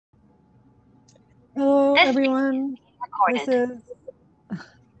Hello, This everyone. This recorded. is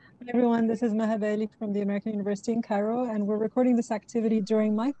this is Mahabali from the American University in Cairo, and we're recording this activity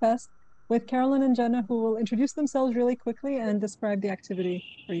during MYFest with Carolyn and Jenna, who will introduce themselves really quickly and describe the activity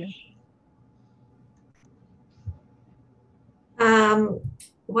for you.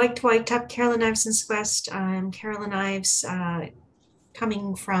 White Top, Carolyn Ives and West. I'm Carolyn Ives,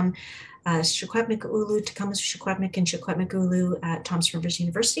 coming from Secwepemc Ulu, Tecumseh Secwepemc and Secwepemc Ulu at Thompson Rivers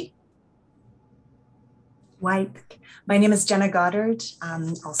University. White. My name is Jenna Goddard,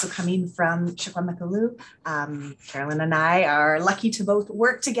 also coming from Secwepemc Ulu. Carolyn and I are lucky to both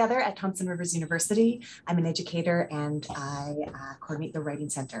work together at Thompson Rivers University. I'm an educator and I coordinate the Writing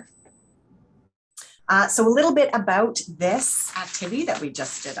Center. So a little bit about this activity that we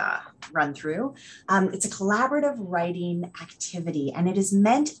just did a run through. It's a collaborative writing activity, and it is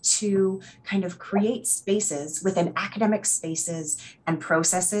meant to kind of create spaces within academic spaces and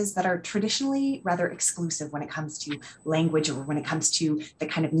processes that are traditionally rather exclusive when it comes to language or when it comes to the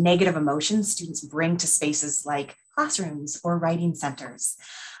kind of negative emotions students bring to spaces like classrooms or writing centers.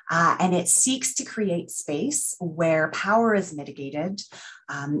 And it seeks to create space where power is mitigated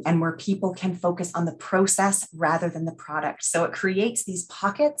and where people can focus on the process rather than the product. So it creates these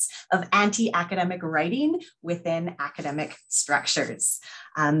pockets of anti-academic writing within academic structures.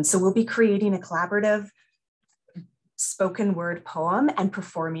 So we'll be creating a collaborative spoken word poem and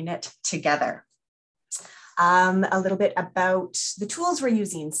performing it together. A little bit about the tools we're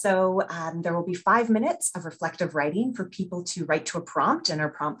using. So there will be 5 minutes of reflective writing for people to write to a prompt, and our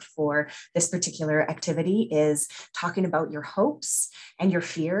prompt for this particular activity is talking about your hopes and your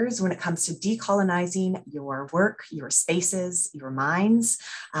fears when it comes to decolonizing your work, your spaces, your minds,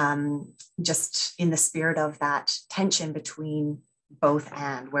 just in the spirit of that tension between both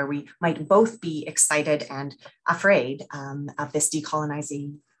and where we might both be excited and afraid of this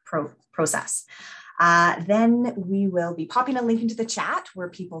decolonizing process. Then we will be popping a link into the chat where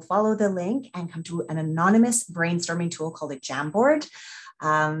people follow the link and come to an anonymous brainstorming tool called a Jamboard.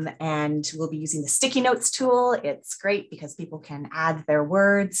 And we'll be using the sticky notes tool. It's great because people can add their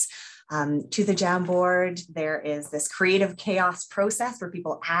words to the Jamboard. There is this creative chaos process where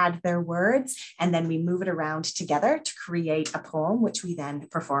people add their words, and then we move it around together to create a poem, which we then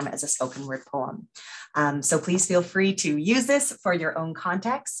perform as a spoken word poem. So please feel free to use this for your own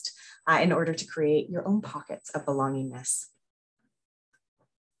context. In order to create your own pockets of belongingness.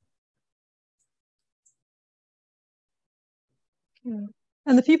 Yeah.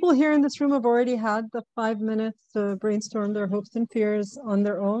 And the people here in this room have already had the 5 minutes to brainstorm their hopes and fears on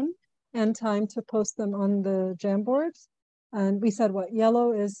their own and time to post them on the Jamboards. And we said what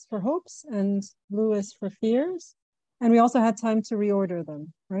yellow is for hopes and blue is for fears. And we also had time to reorder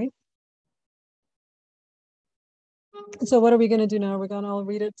them, right? So what are we going to do now? We're going to all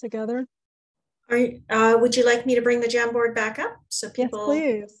read it together. Would you like me to bring the Jamboard back up so people? Yes,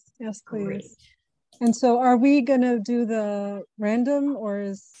 please. Yes, please. Great. And so are we going to do the random, or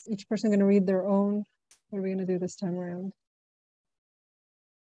is each person going to read their own? What are we going to do this time around?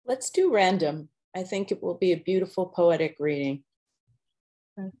 Let's do random. I think it will be a beautiful poetic reading.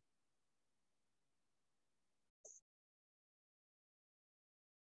 Okay.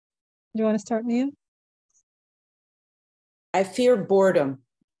 Do you want to start, Mia? I fear boredom.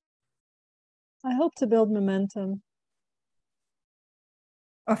 I hope to build momentum.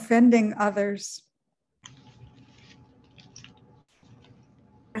 Offending others.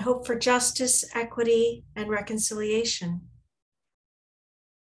 I hope for justice, equity, and reconciliation.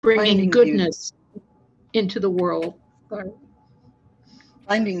 Bringing goodness into the world.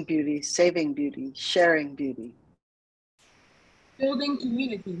 Finding beauty, saving beauty, sharing beauty. Building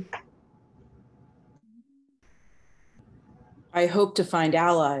community. I hope to find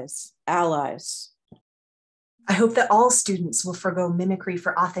allies. I hope that all students will forgo mimicry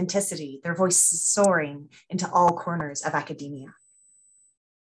for authenticity, their voices soaring into all corners of academia.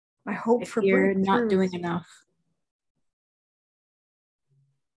 I hope for you're not doing enough.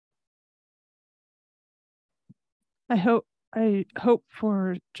 I hope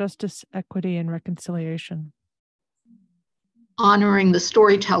for justice, equity, and reconciliation. Honoring the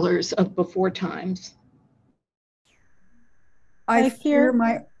storytellers of before times. I fear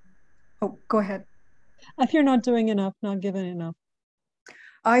my, oh, go ahead. I fear not doing enough, not giving enough.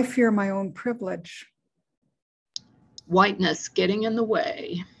 I fear my own privilege. Whiteness getting in the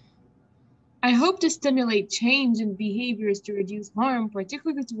way. I hope to stimulate change in behaviors to reduce harm,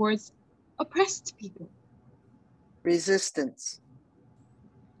 particularly towards oppressed people. Resistance.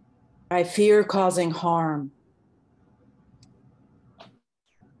 I fear causing harm.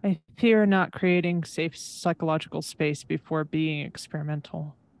 I fear not creating safe psychological space before being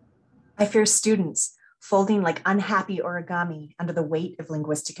experimental. I fear students folding like unhappy origami under the weight of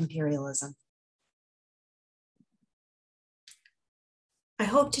linguistic imperialism. I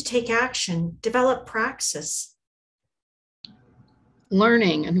hope to take action, develop praxis.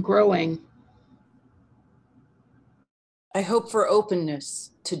 Learning and growing. I hope for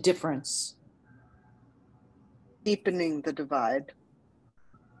openness to difference. Deepening the divide.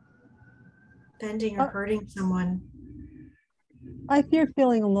 Offending or hurting someone. I fear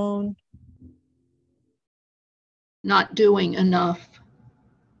feeling alone. Not doing enough.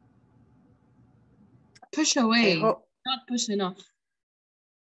 Push away, hope- not push enough.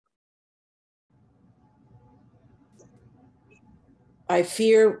 I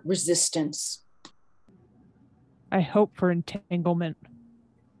fear resistance. I hope for entanglement.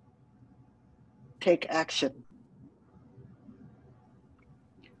 Take action.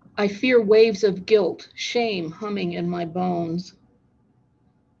 I fear waves of guilt, shame humming in my bones.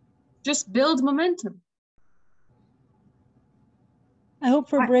 Just build momentum. I hope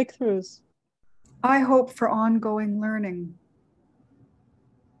for breakthroughs. I hope for ongoing learning.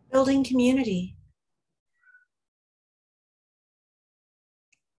 Building community.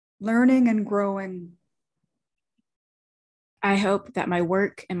 Learning and growing. I hope that my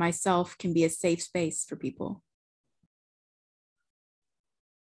work and myself can be a safe space for people.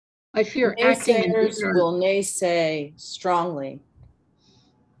 I fear acting in Naysayers ignorance. will naysay strongly.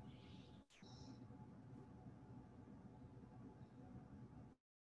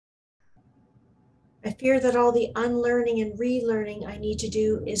 I fear that all the unlearning and relearning I need to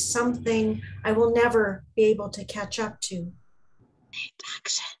do is something I will never be able to catch up to. Take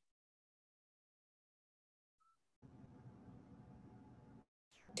action.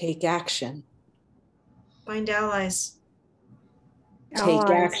 Take action. Find allies. Take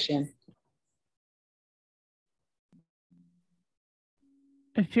action.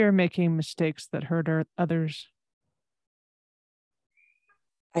 I fear making mistakes that hurt others.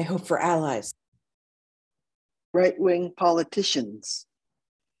 I hope for allies. Right-wing politicians.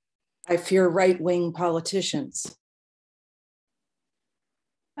 I fear right-wing politicians.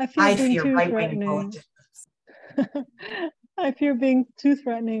 I fear being too right-wing threatening. politicians. I fear being too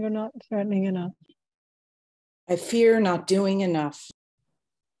threatening or not threatening enough. I fear not doing enough.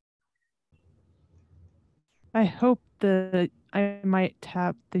 I hope that I might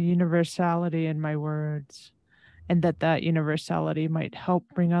tap the universality in my words, and that universality might help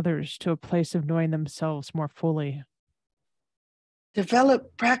bring others to a place of knowing themselves more fully.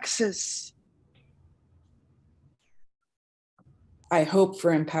 Develop praxis. I hope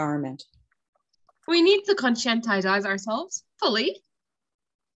for empowerment. We need to conscientize ourselves fully.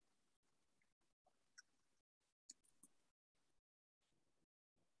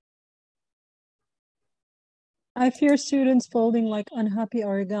 I fear students folding like unhappy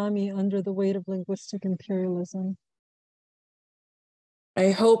origami under the weight of linguistic imperialism.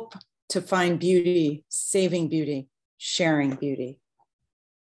 I hope to find beauty, saving beauty, sharing beauty.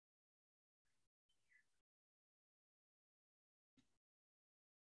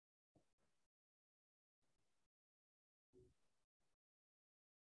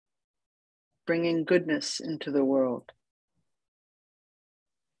 Bringing goodness into the world.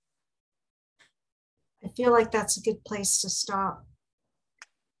 I feel like that's a good place to stop.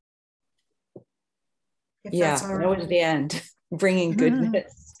 If Yeah, that's all that was right. the end. Bringing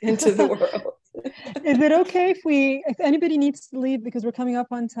goodness into the world. Is it okay if anybody needs to leave because we're coming up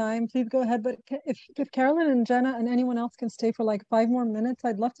on time, please go ahead. But if Carolyn and Jenna and anyone else can stay for like 5 more minutes,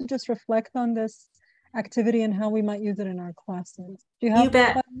 I'd love to just reflect on this activity and how we might use it in our classes. Do you have? You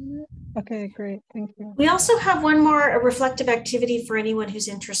bet. 5 minutes? Okay, great. Thank you. We also have one more reflective activity for anyone who's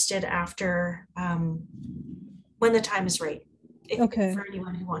interested after when the time is right. Okay. For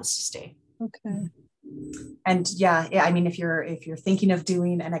anyone who wants to stay. Okay. And yeah, I mean, if you're thinking of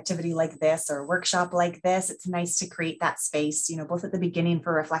doing an activity like this or a workshop like this, it's nice to create that space, both at the beginning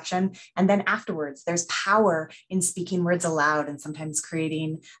for reflection and then afterwards. There's power in speaking words aloud, and sometimes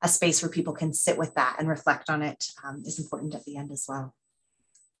creating a space where people can sit with that and reflect on it is important at the end as well.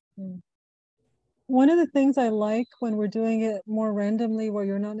 One of the things I like when we're doing it more randomly, where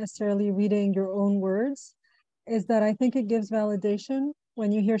you're not necessarily reading your own words, is that I think it gives validation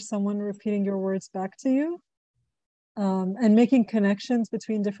when you hear someone repeating your words back to you, and making connections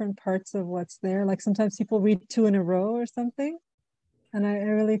between different parts of what's there. Like sometimes people read 2 in a row or something, and I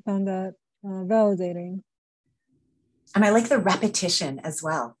really found that validating. And I like the repetition as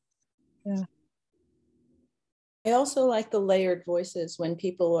well. Yeah. I also like the layered voices when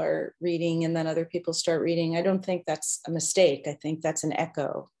people are reading and then other people start reading. I don't think that's a mistake. I think that's an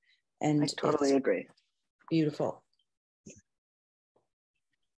echo. And I totally agree. Beautiful.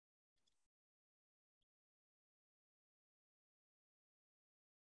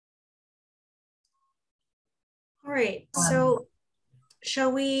 All right, so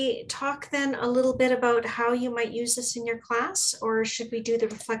shall we talk then a little bit about how you might use this in your class, or should we do the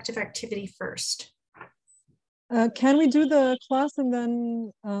reflective activity first? Can we do the class and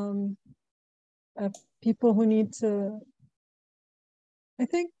then people who need to, I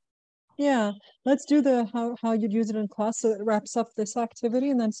think, yeah, let's do the how you'd use it in class so it wraps up this activity,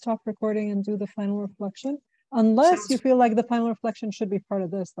 and then stop recording and do the final reflection. Unless you feel like the final reflection should be part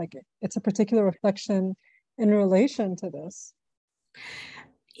of this, like it's a particular reflection in relation to this.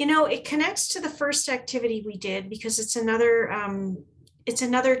 You know, it connects to the first activity we did because it's another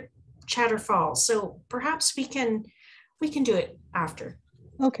chatter fall. So perhaps we can do it after.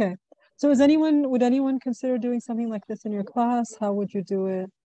 Okay. So would anyone consider doing something like this in your class? How would you do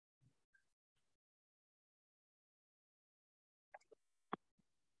it?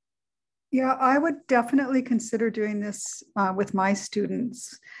 Yeah, I would definitely consider doing this with my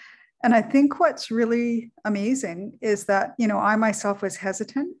students. And I think what's really amazing is that, you know, I myself was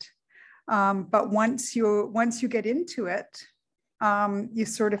hesitant, but once you get into it, you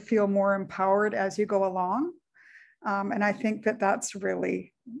sort of feel more empowered as you go along. And I think that that's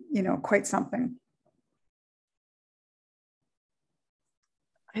really, you know, quite something.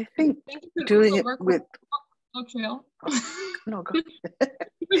 I think doing it with Trail. no, go.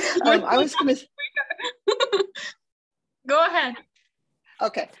 I was going to go ahead.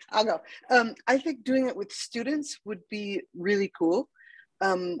 Okay, I'll go. I think doing it with students would be really cool.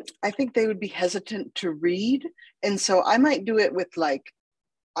 I think they would be hesitant to read. And so I might do it with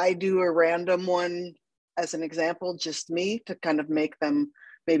I do a random one as an example, just me, to kind of make them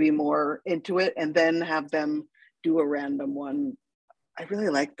maybe more into it, and then have them do a random one. I really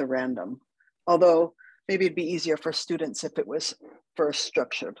like the random, although maybe it'd be easier for students if it was first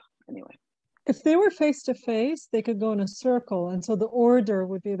structured anyway. If they were face to face, they could go in a circle, and so the order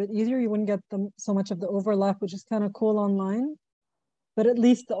would be a bit easier. You wouldn't get so much of the overlap, which is kind of cool online, but at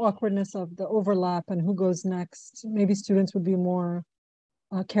least the awkwardness of the overlap and who goes next. Maybe students would be more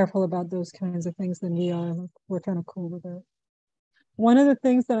careful about those kinds of things than we are. We're kind of cool with it. One of the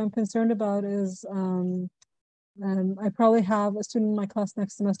things that I'm concerned about is I probably have a student in my class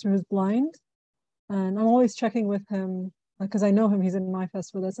next semester who's blind, and I'm always checking with him because I know him, he's in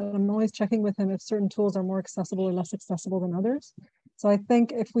MYFest with us, and I'm always checking with him if certain tools are more accessible or less accessible than others. So I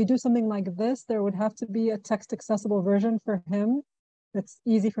think if we do something like this, there would have to be a text accessible version for him that's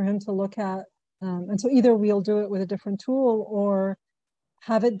easy for him to look at. And so either we'll do it with a different tool or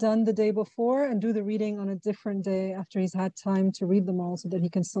have it done the day before and do the reading on a different day after he's had time to read them all so that he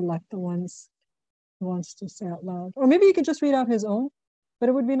can select the ones he wants to say out loud. Or maybe he could just read out his own, but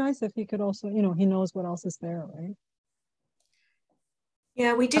it would be nice if he could also, you know, he knows what else is there, right?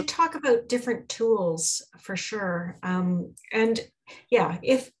 Yeah, we did talk about different tools for sure. And yeah,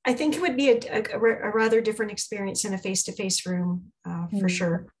 I think it would be a rather different experience in a face-to-face room for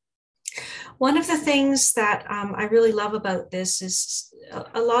sure. One of the things that I really love about this is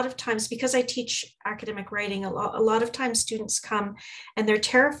a lot of times, because I teach academic writing, a lot of times students come and they're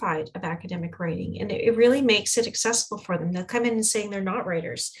terrified of academic writing, and it really makes it accessible for them. They'll come in and saying they're not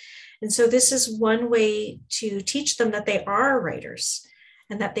writers. And so this is one way to teach them that they are writers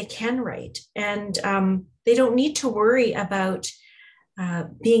and that they can write. And they don't need to worry about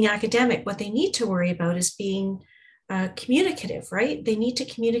being academic. What they need to worry about is being communicative, right? They need to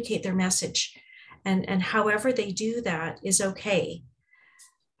communicate their message, and however they do that is okay.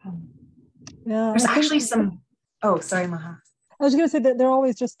 Yeah, there's actually some, oh, sorry, Maha. I was going to say that they're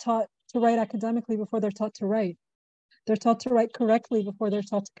always just taught to write academically before they're taught to write. They're taught to write correctly before they're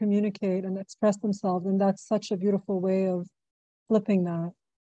taught to communicate and express themselves. And that's such a beautiful way of flipping that.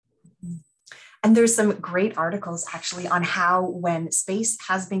 And there's some great articles actually on how, when space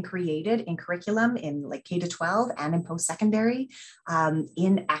has been created in curriculum in like K-12 and in post-secondary,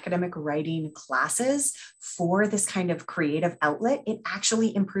 in academic writing classes for this kind of creative outlet, it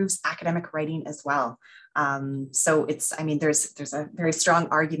actually improves academic writing as well. So it's, I mean, there's a very strong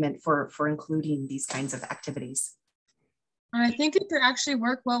argument for including these kinds of activities. And I think it could actually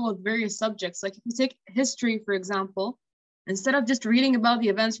work well with various subjects. Like if you take history, for example, instead of just reading about the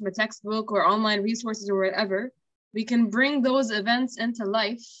events from a textbook or online resources or whatever, we can bring those events into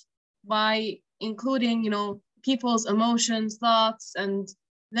life by including, you know, people's emotions, thoughts, and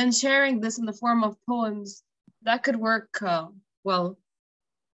then sharing this in the form of poems. That could work well.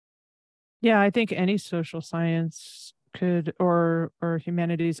 Yeah, I think any social science could, or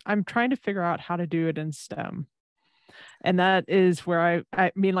humanities. I'm trying to figure out how to do it in STEM. And that is where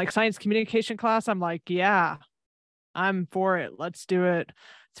I mean, like science communication class, I'm like, yeah, I'm for it. Let's do it.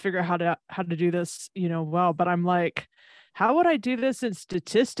 Let's figure out how to do this, you know, well. But I'm like, how would I do this in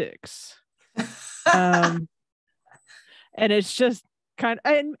statistics? And it's just kind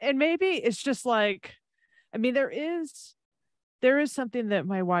of, and maybe it's just like, I mean, there is something that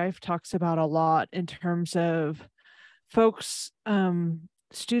my wife talks about a lot in terms of folks,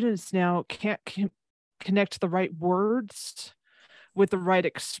 students now can't connect the right words with the right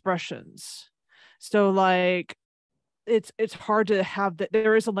expressions. So like, it's hard to have that.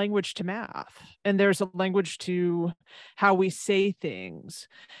 There is a language to math, and there's a language to how we say things.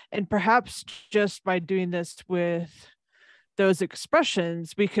 And perhaps just by doing this with those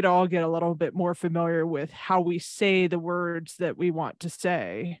expressions, we could all get a little bit more familiar with how we say the words that we want to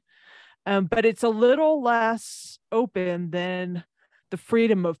say. But it's a little less open than the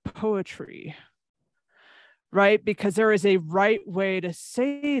freedom of poetry, right? Because there is a right way to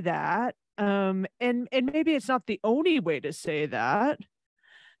say that. And maybe it's not the only way to say that,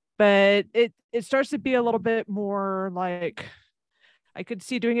 but it starts to be a little bit more like, I could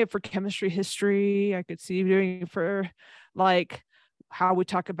see doing it for chemistry history. I could see doing it for like how we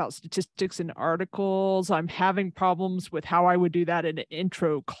talk about statistics in articles. I'm having problems with how I would do that in an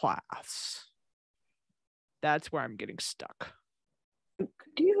intro class. That's where I'm getting stuck.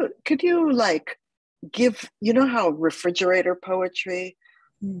 Could you like give, you know how refrigerator poetry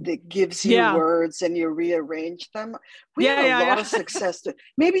that gives you words and you rearrange them? We have a lot of success.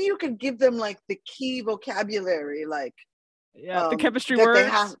 Maybe you could give them like the key vocabulary, like the chemistry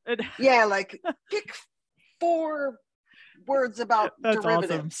words. Like pick 4 words about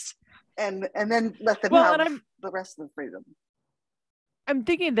derivatives, awesome. and then let them have the rest of the freedom. I'm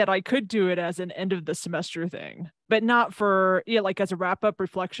thinking that I could do it as an end of the semester thing, but not for like as a wrap up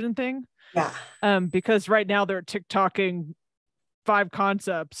reflection thing. Yeah. Because right now they're TikToking 5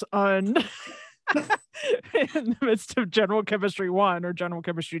 concepts on in the midst of general chemistry 1 or general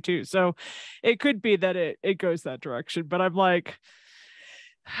chemistry 2. So it could be that it goes that direction, but I'm like,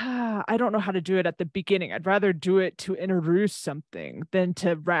 I don't know how to do it at the beginning. I'd rather do it to introduce something than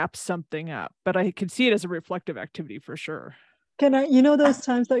to wrap something up, but I can see it as a reflective activity for sure. Those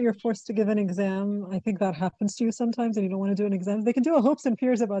times that you're forced to give an exam, I think that happens to you sometimes and you don't want to do an exam. They can do a hopes and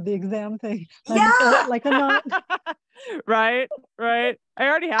fears about the exam thing. Like a not. Right. I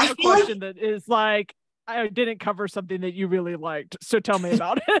already have a question that is like, I didn't cover something that you really liked, so tell me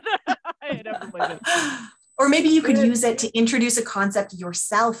about it. I inevitably did. Or maybe you could use it to introduce a concept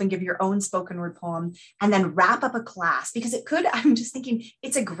yourself and give your own spoken word poem and then wrap up a class, because I'm just thinking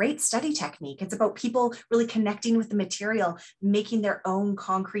it's a great study technique. It's about people really connecting with the material, making their own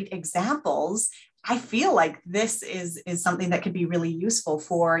concrete examples. I feel like this is something that could be really useful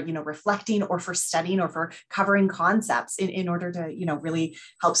for, reflecting or for studying or for covering concepts in order to, really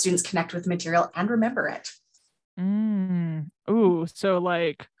help students connect with the material and remember it. Ooh, so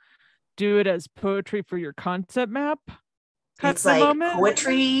like, do it as poetry for your concept map. It's like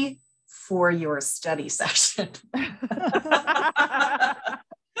poetry for your study session. And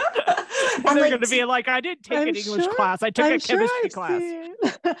they're going to be like, I didn't take an English class. I took a chemistry class.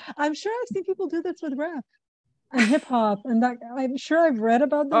 I'm sure I've seen people do this with rap and hip hop, and that I'm sure I've read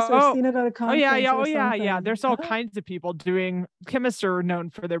about this or seen it at a conference. Yeah. There's all kinds of people doing. Chemists are known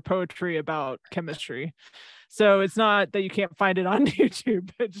for their poetry about chemistry. So it's not that you can't find it on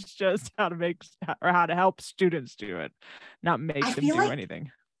YouTube. It's just how to help students do it, not make them do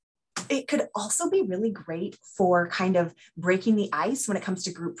anything. It could also be really great for kind of breaking the ice when it comes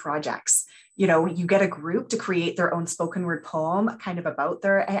to group projects. You get a group to create their own spoken word poem kind of about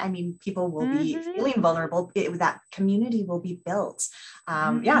people will be feeling vulnerable. That community will be built.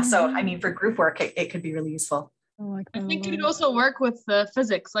 So for group work, it could be really useful. I think it could also work with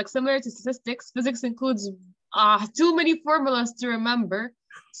physics, like similar to statistics. Physics includes too many formulas to remember.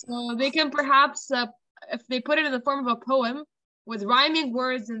 So they can perhaps, if they put it in the form of a poem with rhyming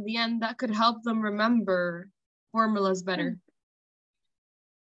words in the end, that could help them remember formulas better.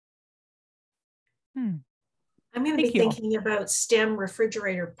 I'm going to be thinking about STEM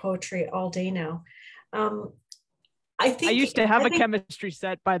refrigerator poetry all day now. I used to have a chemistry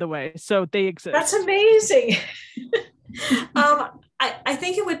set, by the way, so they exist. That's amazing. I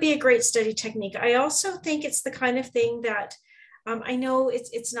think it would be a great study technique. I also think it's the kind of thing that I know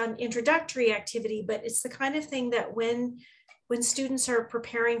it's not an introductory activity, but it's the kind of thing that when students are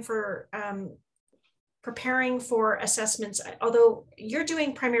preparing for assessments, although you're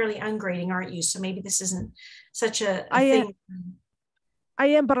doing primarily ungrading, aren't you? So maybe this isn't such a thing. I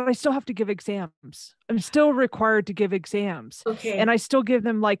am, but I still have to give exams. I'm still required to give exams. Okay. And I still give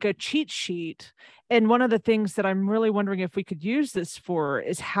them like a cheat sheet. And one of the things that I'm really wondering if we could use this for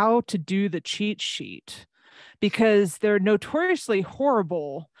is how to do the cheat sheet, because they're notoriously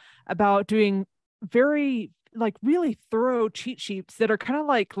horrible about doing really thorough cheat sheets that are kind of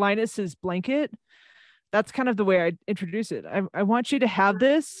like Linus's blanket. That's kind of the way I introduce it. I want you to have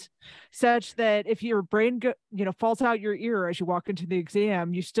this such that if your brain falls out your ear as you walk into the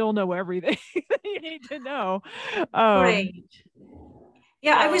exam, you still know everything that you need to know. Right.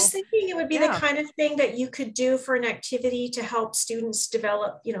 Yeah, I was so, thinking it would be the kind of thing that you could do for an activity to help students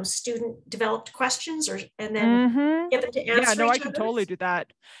develop, student developed questions and then get them to answer Yeah, no, I each can other's. totally do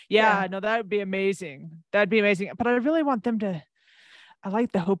that. Yeah, no, that would be amazing. That'd be amazing. But I really want them to, I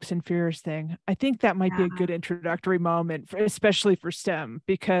like the hopes and fears thing. I think that might be a good introductory moment, especially for STEM,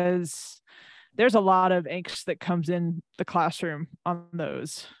 because there's a lot of angst that comes in the classroom on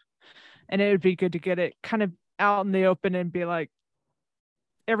those. And it would be good to get it kind of out in the open and be like,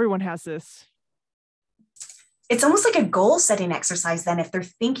 everyone has this. It's almost like a goal setting exercise then, if they're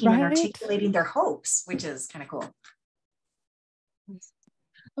thinking and articulating their hopes, which is kind of cool.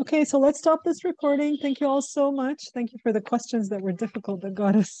 Okay, so let's stop this recording. Thank you all so much. Thank you for the questions that were difficult that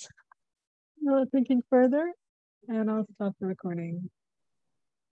got us thinking further. And I'll stop the recording.